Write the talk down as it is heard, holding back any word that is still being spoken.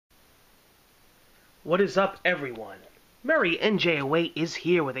What is up, everyone? Mary NJ08 is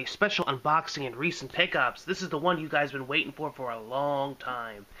here with a special unboxing and recent pickups. This is the one you guys been waiting for a long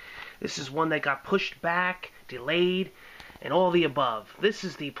time. This is one that got pushed back, delayed, and all the above. This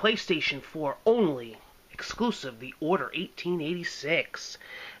is the PlayStation 4 only exclusive, the Order 1886.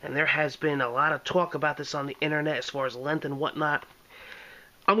 And there has been a lot of talk about this on the internet as far as length and whatnot.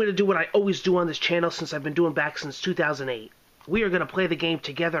 I'm going to do what I always do on this channel since I've been doing back since 2008. We are going to play the game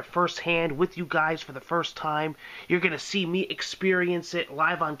together firsthand with you guys for the first time. You're going to see me experience it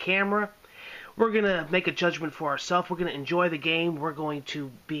live on camera. We're going to make a judgment for ourselves. We're going to enjoy the game. We're going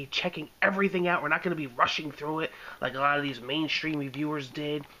to be checking everything out. We're not going to be rushing through it like a lot of these mainstream reviewers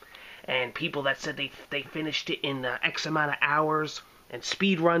did. And people that said they finished it in X amount of hours and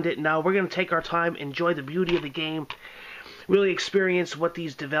speedrunned it. No, we're going to take our time, enjoy the beauty of the game, really experience what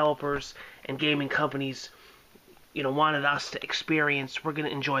these developers and gaming companies wanted us to experience. We're going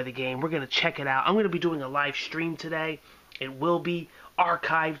to enjoy the game. We're going to check it out. I'm going to be doing a live stream today. It will be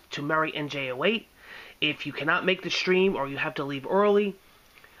archived to Mary NJ08. If you cannot make the stream or you have to leave early,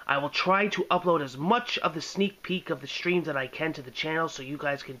 I will try to upload as much of the sneak peek of the stream that I can to the channel so you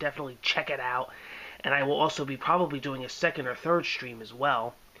guys can definitely check it out. And I will also be probably doing a second or third stream as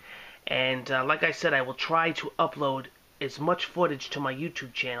well. And like I said, I will try to upload as much footage to my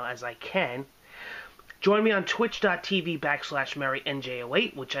YouTube channel as I can. Join me on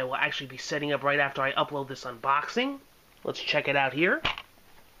twitch.tv/MaryNJ08, which I will actually be setting up right after I upload this unboxing. Let's check it out here.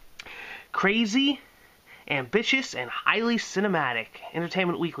 Crazy, ambitious, and highly cinematic.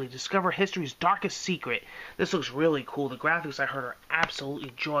 Entertainment Weekly. Discover history's darkest secret. This looks really cool. The graphics I heard are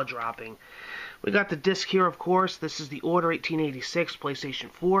absolutely jaw-dropping. We got the disc here, of course. This is the Order 1886, PlayStation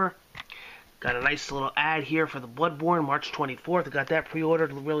 4. Got a nice little ad here for the Bloodborne, March 24th. I got that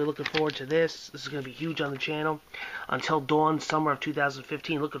pre-ordered. Really looking forward to this. This is going to be huge on the channel. Until Dawn, summer of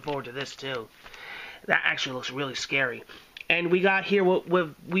 2015. Looking forward to this, too. That actually looks really scary. And we got here what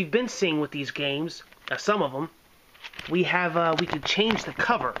we've been seeing with these games. Some of them. We could change the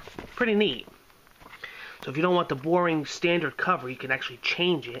cover. Pretty neat. So if you don't want the boring standard cover, you can actually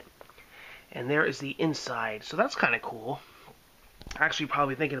change it. And there is the inside. So that's kind of cool. Actually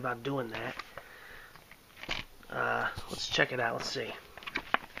probably thinking about doing that. Let's check it out. Let's see.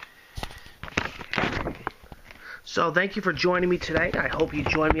 So thank you for joining me today. I hope you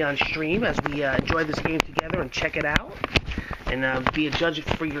join me on stream as we enjoy this game together and check it out. And be a judge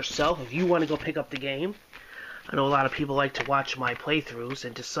for yourself if you want to go pick up the game. I know a lot of people like to watch my playthroughs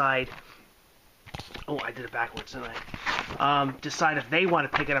and decide... Oh, I did it backwards, didn't I? Decide if they want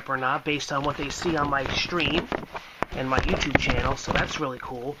to pick it up or not based on what they see on my stream and my YouTube channel, so that's really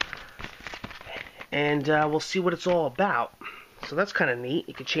cool. And we'll see what it's all about. So that's kind of neat.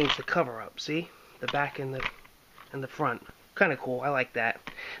 You can change the cover up, see? The back and the front. Kind of cool. I like that.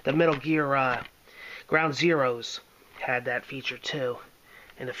 The Metal Gear Ground Zeroes had that feature too.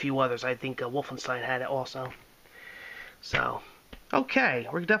 And a few others. I think Wolfenstein had it also. So, okay.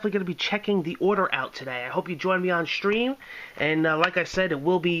 We're definitely going to be checking the Order out today. I hope you join me on stream. And like I said, it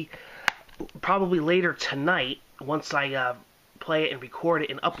will be probably later tonight. Once I play it and record it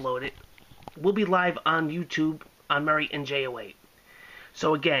and upload it, we'll be live on YouTube on Mary NJ08.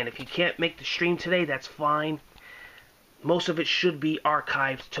 So again, if you can't make the stream today, that's fine. Most of it should be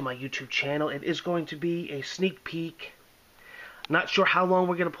archived to my YouTube channel. It is going to be a sneak peek. Not sure how long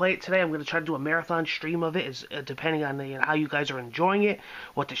we're going to play it today. I'm going to try to do a marathon stream of it, depending on how you guys are enjoying it,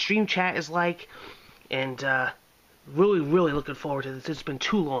 what the stream chat is like, and really looking forward to this. It's been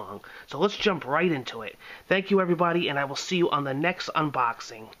too long. So let's jump right into it. Thank you, everybody, and I will see you on the next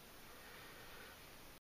unboxing.